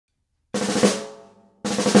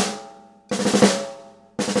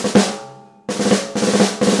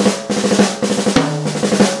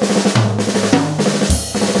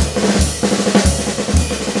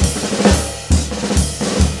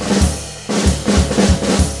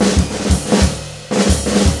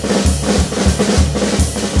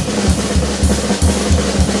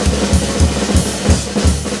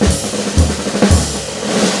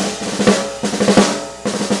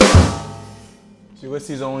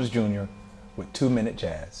Ulysses Owens Jr. with 2-Minute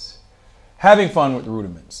Jazz. Having fun with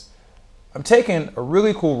rudiments. I'm taking a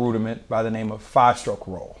really cool rudiment by the name of 5-stroke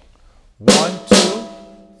roll. 1, 2,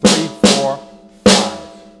 3, 4, 5.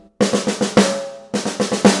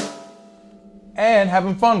 And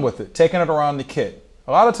having fun with it, taking it around the kit.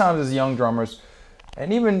 A lot of times as young drummers,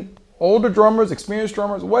 and even older drummers, experienced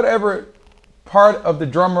drummers, whatever part of the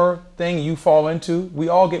drummer thing you fall into, we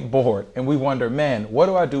all get bored and we wonder, man, what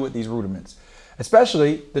do I do with these rudiments?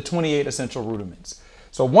 Especially the 28 essential rudiments.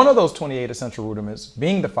 So one of those 28 essential rudiments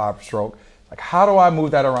being the 5-stroke, like how do I move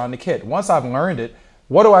that around the kit? Once I've learned it,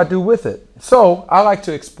 what do I do with it? So I like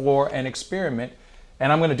to explore and experiment,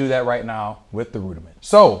 and I'm going to do that right now with the rudiment.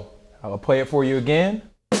 So I'll play it for you again.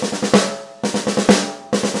 A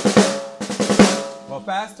little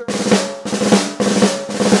faster.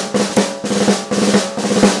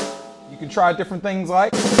 You can try different things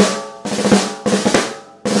like.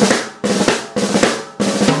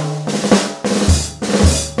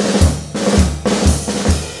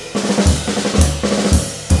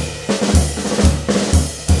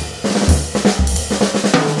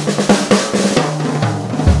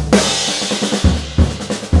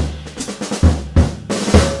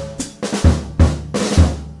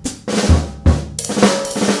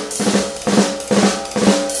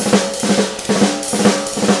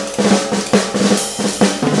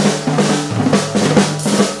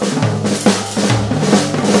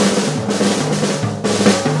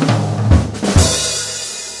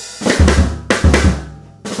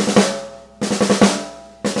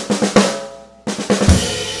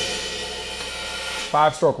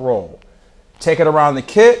 5-stroke roll. Take it around the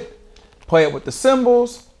kit, play it with the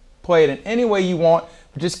cymbals, play it in any way you want,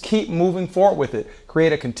 but just keep moving forward with it.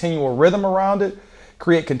 Create a continual rhythm around it,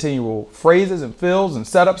 create continual phrases and fills and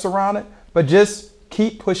setups around it, but just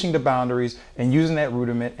keep pushing the boundaries and using that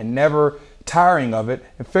rudiment and never tiring of it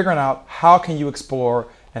and figuring out how can you explore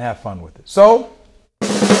and have fun with it. So,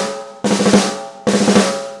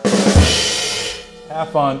 have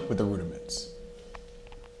fun with the rudiments.